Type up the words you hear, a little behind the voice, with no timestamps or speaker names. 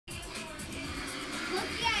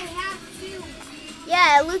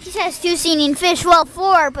Yeah, Lucas has 2 singing fish. Well,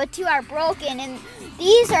 4, but 2 are broken. And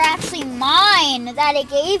these are actually mine that I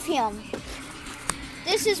gave him.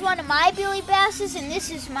 This is one of my Billy Basses, and this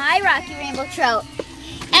is my Rocky Rainbow Trout.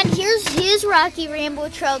 And here's his Rocky Rainbow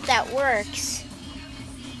Trout that works.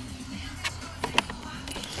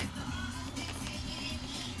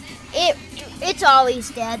 It's always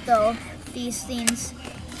dead though, these things.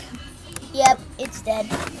 Yep, it's dead.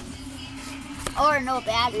 Or no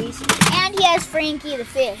batteries. And he has Frankie the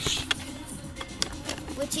fish,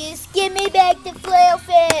 which is, give me back the flail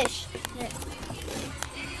fish.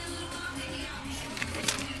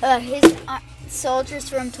 His soldiers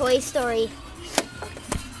from Toy Story.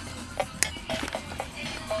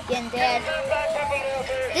 Getting dead.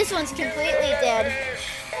 This one's completely dead.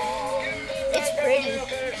 It's pretty.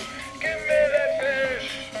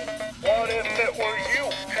 What if it were you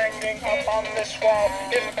hanging up on this wall?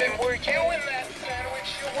 If it were you in that sandwich,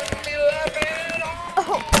 you wouldn't be laughing at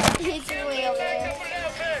all. Oh, he's way over there.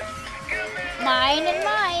 Mine and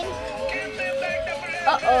mine.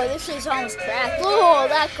 Uh-oh, this is almost cracked. Oh,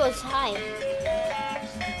 that goes high.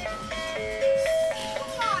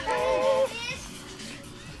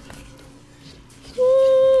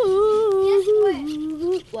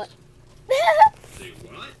 What? Say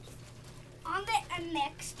what? On the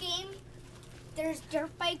MX game, there's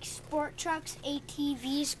dirt bikes, sport trucks,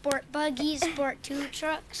 ATVs, sport buggies, sport 2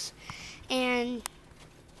 trucks, and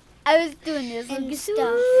I was doing this and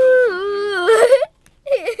stuff.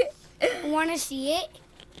 Want to see it?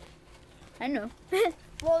 I know.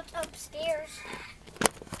 Well, it's upstairs.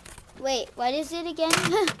 Wait, what is it again?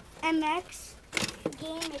 MX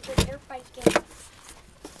game, it's a dirt bike game.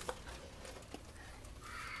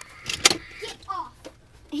 Get off.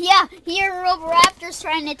 Yeah, here Roboraptor's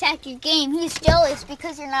trying to attack your game. He's jealous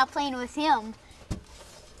because you're not playing with him.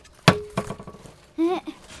 Well,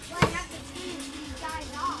 I have to finish these guys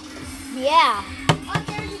off. Yeah. Oh,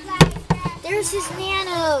 there's a guy. There's his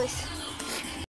nanos.